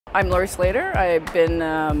I'm Lorie Slater. I've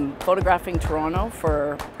been photographing Toronto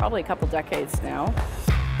for probably a couple decades now.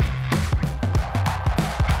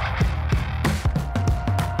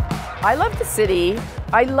 I love the city.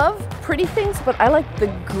 I love pretty things, but I like the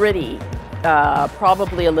gritty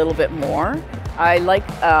probably a little bit more. I like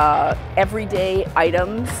everyday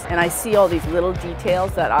items, and I see all these little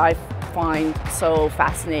details that I find so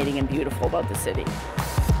fascinating and beautiful about the city.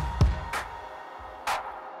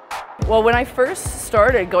 Well, when I first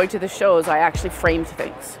started going to the shows, I actually framed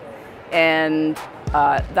things. And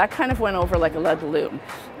that kind of went over like a lead balloon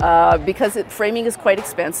because framing is quite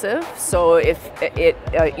expensive. So if it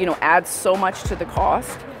adds so much to the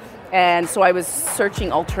cost. And so I was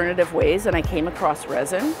searching alternative ways, and I came across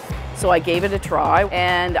resin. So I gave it a try,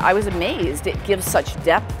 and I was amazed. It gives such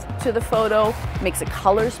depth to the photo, makes the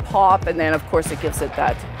colors pop, and then of course it gives it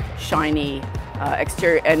that shiny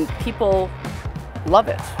exterior, and people love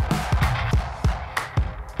it.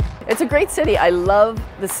 It's a great city. I love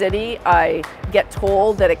the city. I get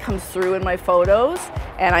told that it comes through in my photos,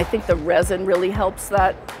 and I think the resin really helps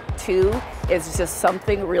that too. It's just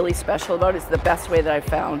something really special about it. It's the best way that I've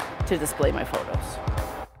found to display my photos.